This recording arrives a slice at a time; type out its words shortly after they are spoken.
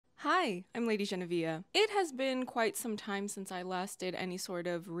Hi, I'm Lady Genevieve. It has been quite some time since I last did any sort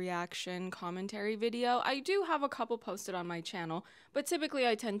of reaction commentary video. I do have a couple posted on my channel, but typically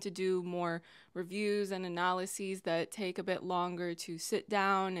I tend to do more reviews and analyses that take a bit longer to sit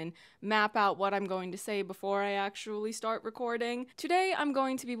down and map out what I'm going to say before I actually start recording. Today I'm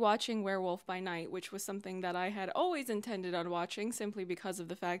going to be watching Werewolf by Night, which was something that I had always intended on watching simply because of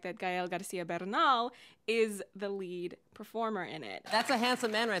the fact that Gael García Bernal is the lead performer in it. That's a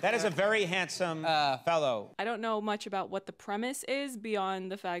handsome man right there. That is a very handsome fellow. I don't know much about what the premise is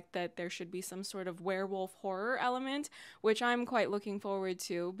beyond the fact that there should be some sort of werewolf horror element, which I'm quite looking forward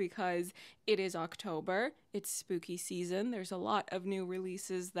to because it is October, it's spooky season, there's a lot of new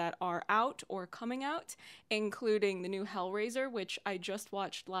releases that are out or coming out, including the new Hellraiser, which I just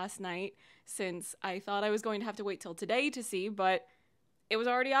watched last night since I thought I was going to have to wait till today to see, but it was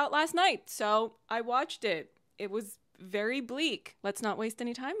already out last night, so I watched it. It was very bleak. Let's not waste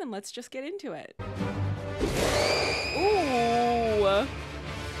any time and let's just get into it. Ooh.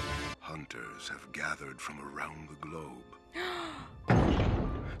 Hunters have gathered from around the globe.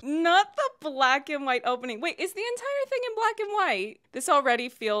 Not the black and white opening. Wait, is the entire thing in black and white? This already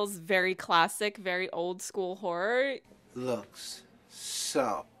feels very classic, very old school horror. Looks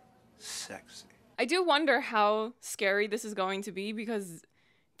so sexy. I do wonder how scary this is going to be because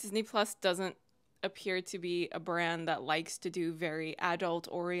Disney Plus doesn't appear to be a brand that likes to do very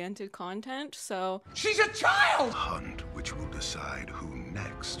adult-oriented content, so... She's a child! Hunt which will decide who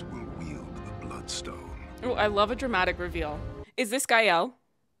next will wield the Bloodstone. Oh, I love a dramatic reveal. Is this Gael?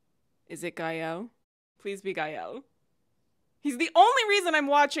 Is it Gael? Please be Gael. He's the only reason I'm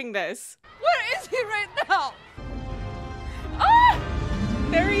watching this. Where is he right now? Ah!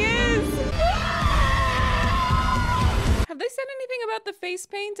 There he is! Have they said anything about the face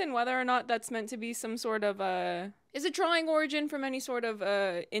paint and whether or not that's meant to be some sort of is it drawing origin from any sort of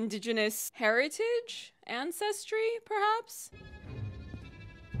indigenous heritage? Ancestry, perhaps?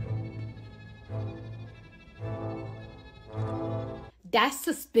 That's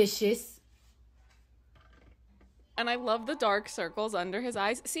suspicious. And I love the dark circles under his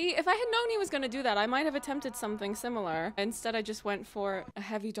eyes. See, if I had known he was going to do that, I might have attempted something similar. Instead, I just went for a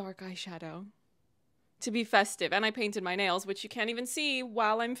heavy dark eyeshadow to be festive. And I painted my nails, which you can't even see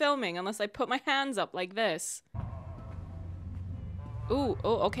while I'm filming unless I put my hands up like this. Ooh,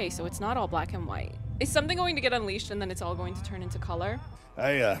 oh, okay, so it's not all black and white. Is something going to get unleashed and then it's all going to turn into color?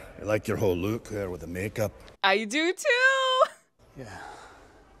 I like your whole look there with the makeup. I do too! Yeah,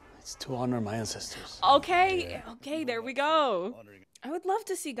 it's to honor my ancestors. Okay, okay, there we go. I would love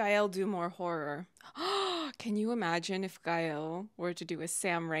to see Gael do more horror. Can you imagine if Gael were to do a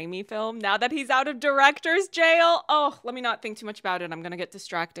Sam Raimi film now that he's out of director's jail? Oh, let me not think too much about it. I'm gonna get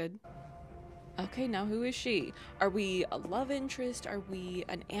distracted. Okay, now who is she? Are we a love interest? Are we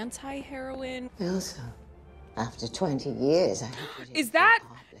an anti-heroine? Elsa, after 20 years, I hope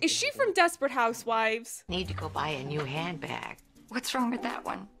Is she from Desperate Housewives? need to go buy a new handbag. What's wrong with that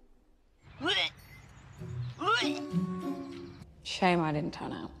one? Shame I didn't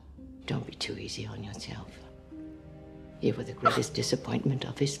turn out. Don't be too easy on yourself. You were the greatest disappointment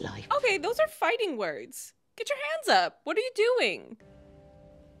of his life. Okay, those are fighting words. Get your hands up. What are you doing?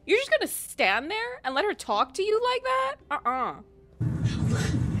 You're just gonna stand there and let her talk to you like that?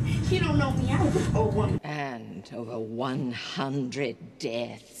 You don't know me. And over 100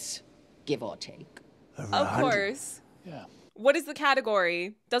 deaths, give or take. Of course. Yeah. What is the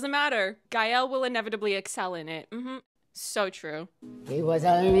category? Doesn't matter. Gael will inevitably excel in it. So true. He was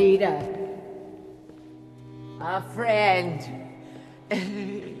a leader, a friend,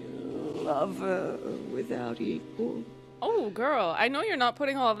 a lover without equal. Oh, girl, I know you're not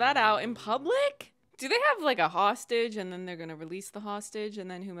putting all of that out in public. Do they have like a hostage and then they're gonna release the hostage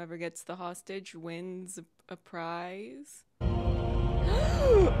and then whomever gets the hostage wins a prize?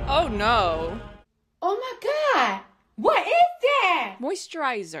 Oh no. Oh my God! What is that?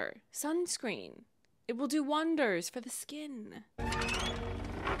 Moisturizer, sunscreen. It will do wonders for the skin.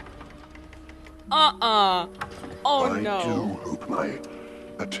 Oh no. I do hope my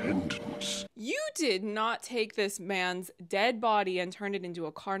attendance. You did not take this man's dead body and turn it into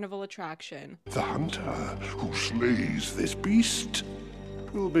a carnival attraction. The hunter who slays this beast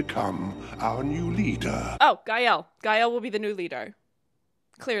will become our new leader. Oh, Gael. Gael will be the new leader.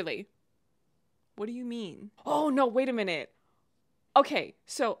 Clearly. What do you mean? Oh, no, wait a minute. Okay,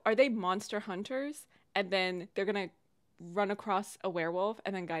 so are they monster hunters? And then they're gonna run across a werewolf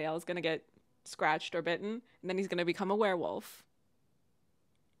and then Gael's gonna get scratched or bitten and then he's gonna become a werewolf.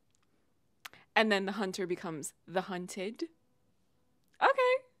 And then the hunter becomes the hunted.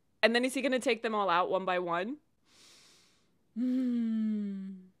 Okay. And then is he gonna take them all out one by one?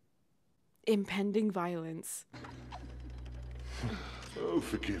 impending violence. Oh,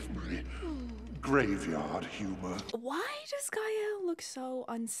 forgive me. Graveyard humor. Why does Gael look so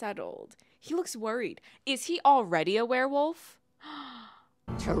unsettled? He looks worried. Is he already a werewolf?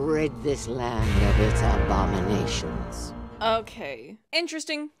 To rid this land of its abominations. Okay.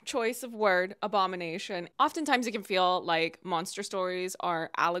 Interesting choice of word, abomination. Oftentimes it can feel like monster stories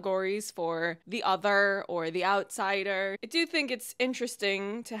are allegories for the other or the outsider. I do think it's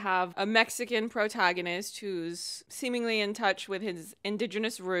interesting to have a Mexican protagonist who's seemingly in touch with his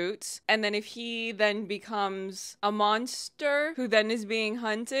indigenous roots. And then if he then becomes a monster who then is being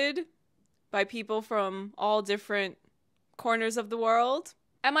hunted by people from all different corners of the world.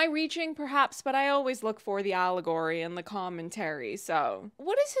 Am I reaching? Perhaps, but I always look for the allegory and the commentary, so.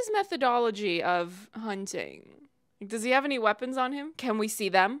 What is his methodology of hunting? Does he have any weapons on him? Can we see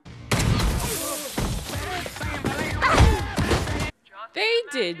them? They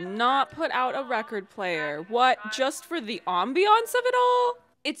did not put out a record player. What, just for the ambiance of it all?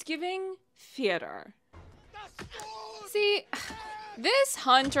 It's giving theater. See, this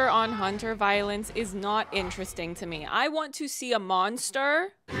hunter on hunter violence is not interesting to me. I want to see a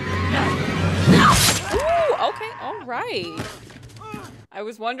monster. Ooh, okay, all right. I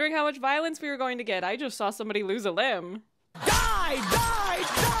was wondering how much violence we were going to get. I just saw somebody lose a limb. Die! Die!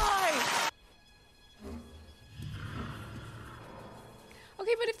 Die!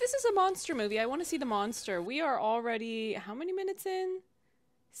 Okay, but if this is a monster movie, I want to see the monster. We are already, how many minutes in?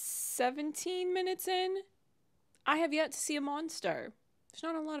 17 minutes in? I have yet to see a monster. There's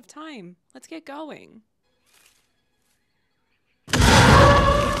not a lot of time. Let's get going.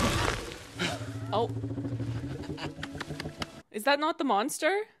 Oh. Is that not the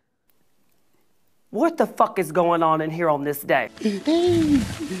monster? What the fuck is going on in here on this day? Is he?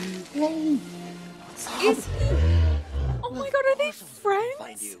 Oh my god, are they friends?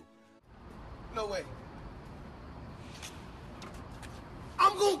 Find you. No way.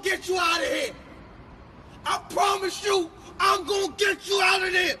 I'm gonna get you out of here. I promise you, I'm gonna get you out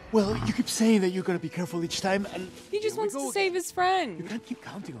of there. Well, you keep saying that you're gonna be careful each time, and he just wants to save his friend. You can't keep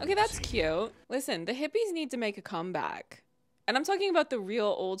counting on Okay, that's cute. Listen, the hippies need to make a comeback. And I'm talking about the real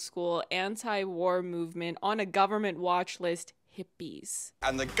old school anti-war movement on a government watch list hippies.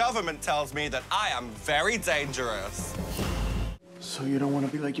 And the government tells me that I am very dangerous. So you don't want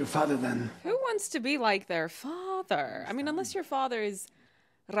to be like your father then? Who wants to be like their father? I mean, unless your father is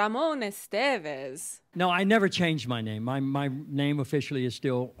Ramon Esteves. No, I never changed my name. My name officially is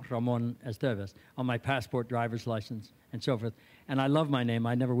still Ramon Esteves on my passport, driver's license, and so forth. And I love my name.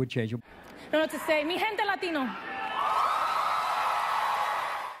 I never would change it. No, to say, mi gente latino.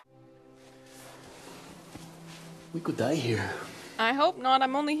 We could die here. I hope not.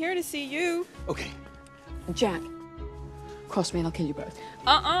 I'm only here to see you. Okay. Jack, cross me and I'll kill you both.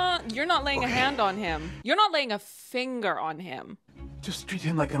 You're not laying a hand on him. You're not laying a finger on him. Just treat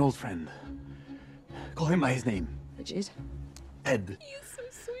him like an old friend. Call him by his name. Which is? Ted. He's so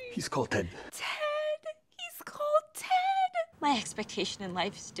sweet. He's called Ted. Ted! He's called Ted! My expectation in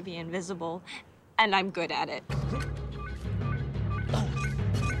life is to be invisible, and I'm good at it.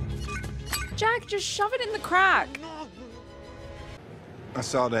 Jack, just shove it in the crack. I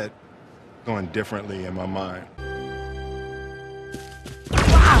saw that going differently in my mind.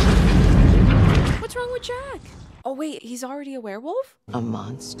 What's wrong with Jack? Oh wait, he's already a werewolf? A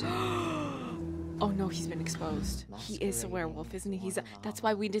monster. Oh no, he's been exposed. He is a werewolf, isn't he? That's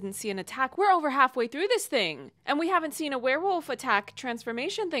why we didn't see an attack. We're over halfway through this thing. And we haven't seen a werewolf attack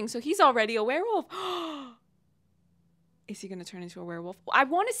transformation thing, so he's already a werewolf. Is he gonna turn into a werewolf? I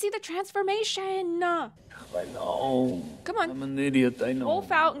want to see the transformation. I know. Come on. I'm an idiot, I know.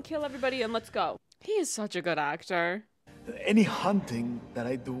 Wolf out and kill everybody and let's go. He is such a good actor. Any hunting that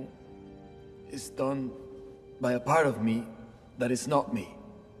I do is done by a part of me that is not me.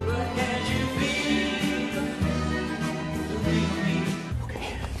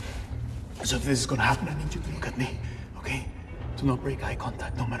 Okay. So if this is gonna happen, I need you to look at me, okay? Do not break eye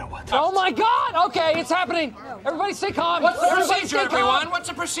contact, no matter what. Oh my God! Okay, it's happening. Everybody stay calm. What's the procedure, everyone? What's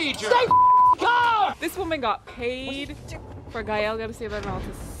the procedure? Stay calm! This woman got paid for Gael García Bernal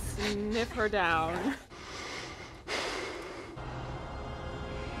to sniff her down.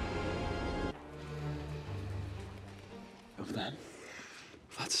 Of that,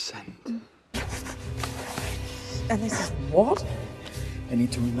 let's send. And this is what? I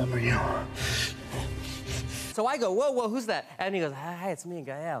need to remember you. So I go, whoa, whoa, who's that? And he goes, hi, it's me,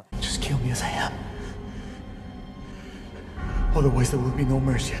 Gael. Just kill me as I am. Otherwise, there will be no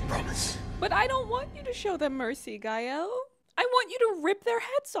mercy, I promise. But I don't want you to show them mercy, Gael. I want you to rip their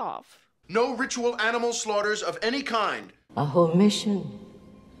heads off. No ritual animal slaughters of any kind. A whole mission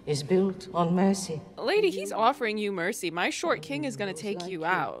is built on mercy. Lady, he's offering you mercy. My short king is gonna take you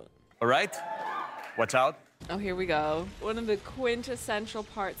out. All right, watch out. Oh, here we go. One of the quintessential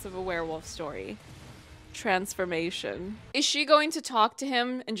parts of a werewolf story. Transformation. Is she going to talk to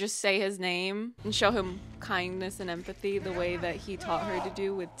him and just say his name and show him kindness and empathy the way that he taught her to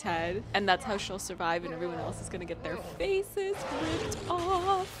do with Ted? And that's how she'll survive and everyone else is gonna get their faces ripped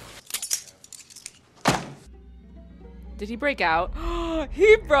off. Did he break out?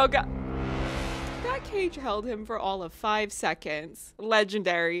 He broke out. That cage held him for all of 5 seconds.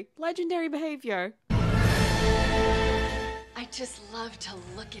 Legendary. Legendary behavior. I just love to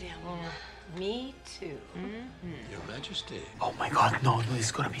look at him. Me too. Your Majesty. Oh my God, no, this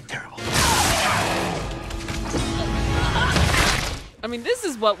is gonna be terrible. I mean, this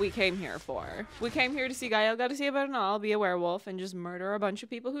is what we came here for. We came here to see Gael García Bernal be a werewolf and just murder a bunch of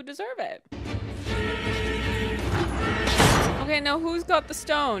people who deserve it. Okay, now who's got the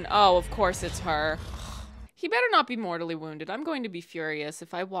stone? Oh, of course it's her. He better not be mortally wounded. I'm going to be furious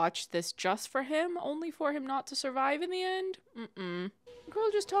if I watch this just for him, only for him not to survive in the end.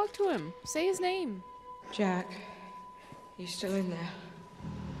 Girl, just talk to him. Say his name. Jack, you still in there?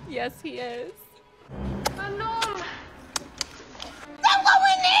 Yes, he is. Manon! Don't go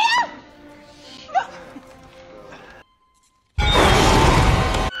in there!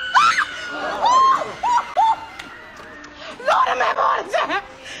 Lord of my water! Damn,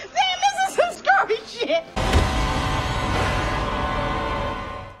 this is some scary shit!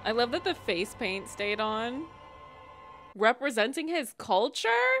 I love that the face paint stayed on. Representing his culture?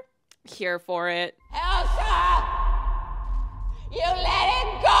 Here for it. Elsa! You let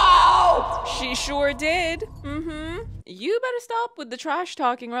it go! She sure did. You better stop with the trash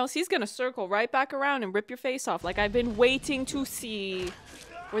talking or else he's gonna circle right back around and rip your face off like I've been waiting to see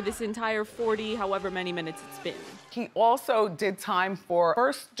for this entire 40, however many minutes it's been. He also did time for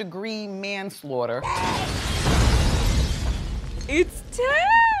first-degree manslaughter. It's Ted!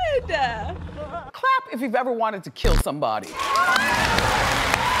 Clap if you've ever wanted to kill somebody.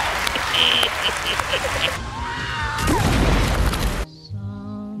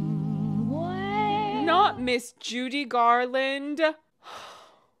 Not Miss Judy Garland.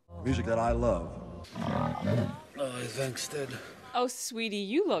 Music that I love. Oh, thanks, Ted. Oh, sweetie,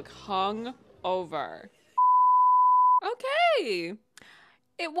 you look hung over. Okay.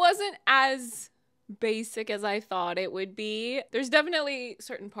 It wasn't as basic as I thought it would be. There's definitely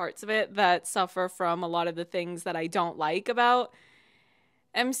certain parts of it that suffer from a lot of the things that I don't like about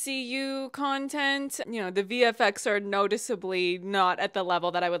MCU content. You know, the VFX are noticeably not at the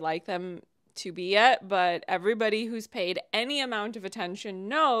level that I would like them to be at, but everybody who's paid any amount of attention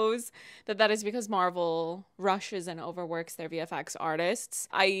knows that that is because Marvel rushes and overworks their VFX artists.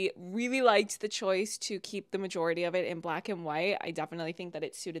 I really liked the choice to keep the majority of it in black and white. I definitely think that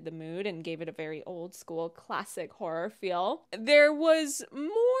it suited the mood and gave it a very old school classic horror feel. There was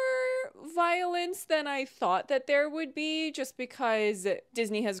more violence than I thought that there would be, just because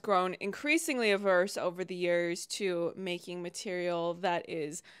Disney has grown increasingly averse over the years to making material that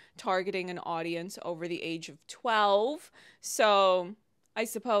is targeting an audience over the age of 12. So I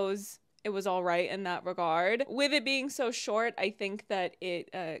suppose it was all right in that regard. With it being so short, I think that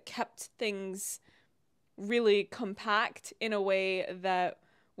it kept things really compact in a way that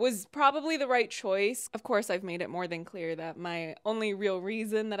was probably the right choice. Of course, I've made it more than clear that my only real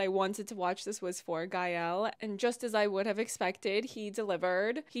reason that I wanted to watch this was for Gael, and just as I would have expected, he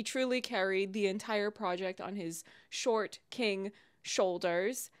delivered. He truly carried the entire project on his short king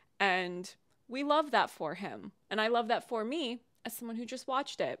shoulders, and we love that for him. And I love that for me as someone who just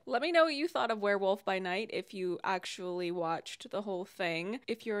watched it. Let me know what you thought of Werewolf by Night if you actually watched the whole thing.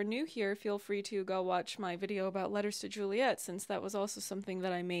 If you're new here, feel free to go watch my video about Letters to Juliet, since that was also something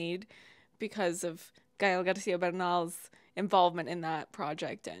that I made because of Gael García Bernal's involvement in that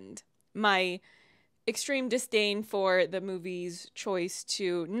project and my extreme disdain for the movie's choice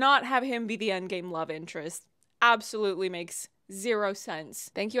to not have him be the endgame love interest. Absolutely makes zero sense.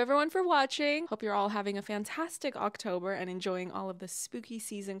 Thank you everyone for watching. Hope you're all having a fantastic October and enjoying all of the spooky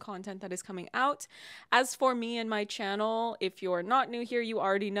season content that is coming out. As for me and my channel, if you're not new here, you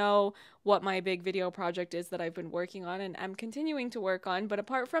already know what my big video project is that I've been working on and am continuing to work on. But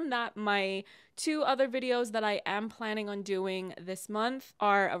apart from that, my 2 other videos that I am planning on doing this month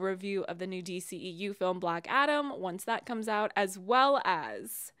are a review of the new DCEU film Black Adam, once that comes out, as well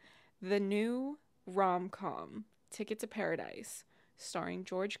as the new rom-com Ticket to Paradise, starring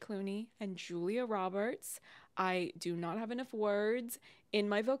George Clooney and Julia Roberts. I do not have enough words in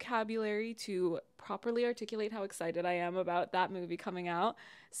my vocabulary to properly articulate how excited I am about that movie coming out.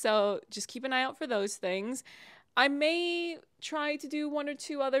 So just keep an eye out for those things. I may try to do 1 or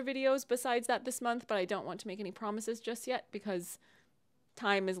 2 other videos besides that this month, but I don't want to make any promises just yet because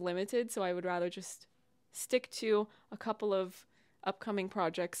time is limited, so I would rather just stick to a couple of upcoming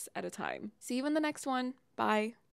projects at a time. See you in the next one. Bye.